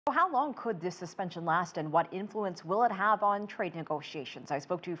How long could this suspension last and what influence will it have on trade negotiations? I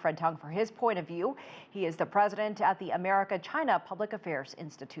spoke to Fred Teng for his point of view. He is the president at the America-China Public Affairs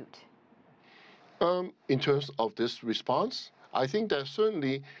Institute. In terms of this response, I think that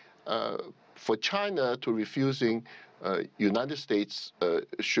certainly for China to refusing United States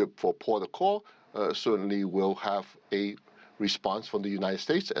ship for port of call certainly will have a response from the United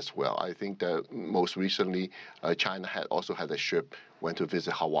States as well. I think that most recently China had also had a ship went to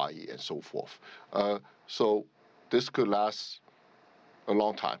visit Hawaii and so forth. So this could last a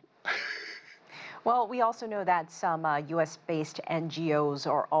long time. Well, we also know that some U.S.-based NGOs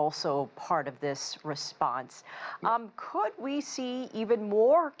are also part of this response. Could we see even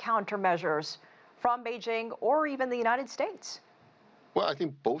more countermeasures from Beijing or even the United States? Well, I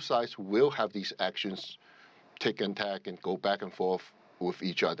think both sides will have these actions tick and tack and go back and forth with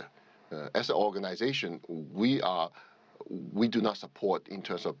each other. As an organization, we do not support in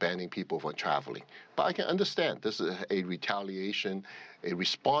terms of banning people from traveling. But I can understand this is a retaliation, a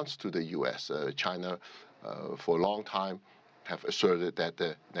response to the U.S. China, for a long time, have asserted that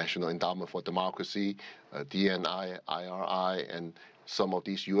the National Endowment for Democracy, DNI, IRI, and some of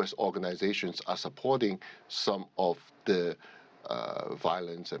these U.S. organizations are supporting some of the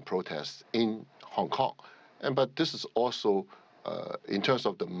violence and protests in Hong Kong. But this is also, in terms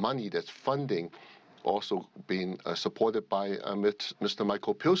of the money that's funding, also being supported by Mr.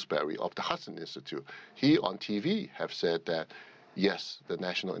 Michael Pillsbury of the Hudson Institute. He on TV have said that, yes, the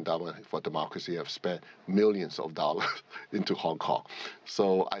National Endowment for Democracy have spent millions of dollars into Hong Kong.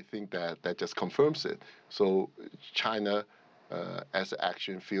 So I think that just confirms it. So China, as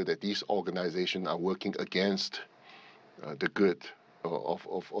action, feel that these organizations are working against the good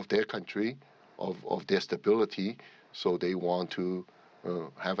of their country, of their stability, so they want to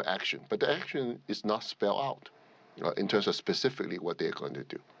have action. But the action is not spelled out in terms of specifically what they're going to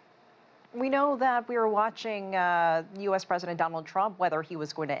do. We know that we were watching U.S. President Donald Trump, whether he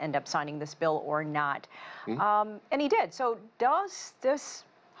was going to end up signing this bill or not. And he did. So does this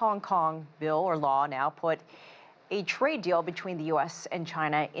Hong Kong bill or law now put a trade deal between the U.S. and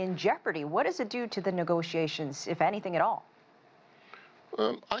China in jeopardy? What does it do to the negotiations, if anything at all?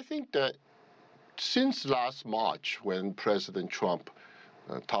 I think that since last March, when President Trump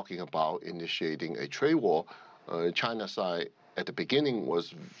talking about initiating a trade war, China side at the beginning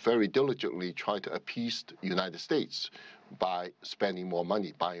was very diligently trying to appease the United States by spending more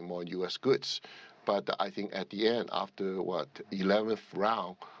money, buying more U.S. goods. But I think at the end, after 11th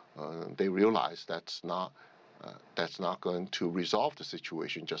round, they realized that's not going to resolve the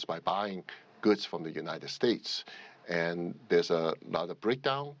situation just by buying goods from the United States. And there's a lot of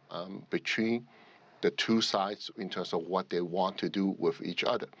breakdown between the two sides in terms of what they want to do with each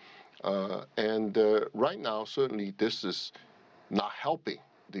other. Right now, certainly this is not helping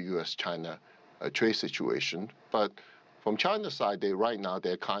the U.S.-China trade situation. But from China's side,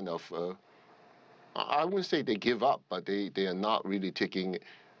 they're kind of, I wouldn't say they give up, but they are not really taking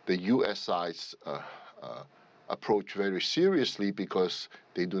the U.S. side's approach very seriously, because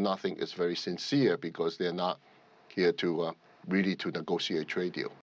they do not think it's very sincere, because they're not here to really to negotiate a trade deal.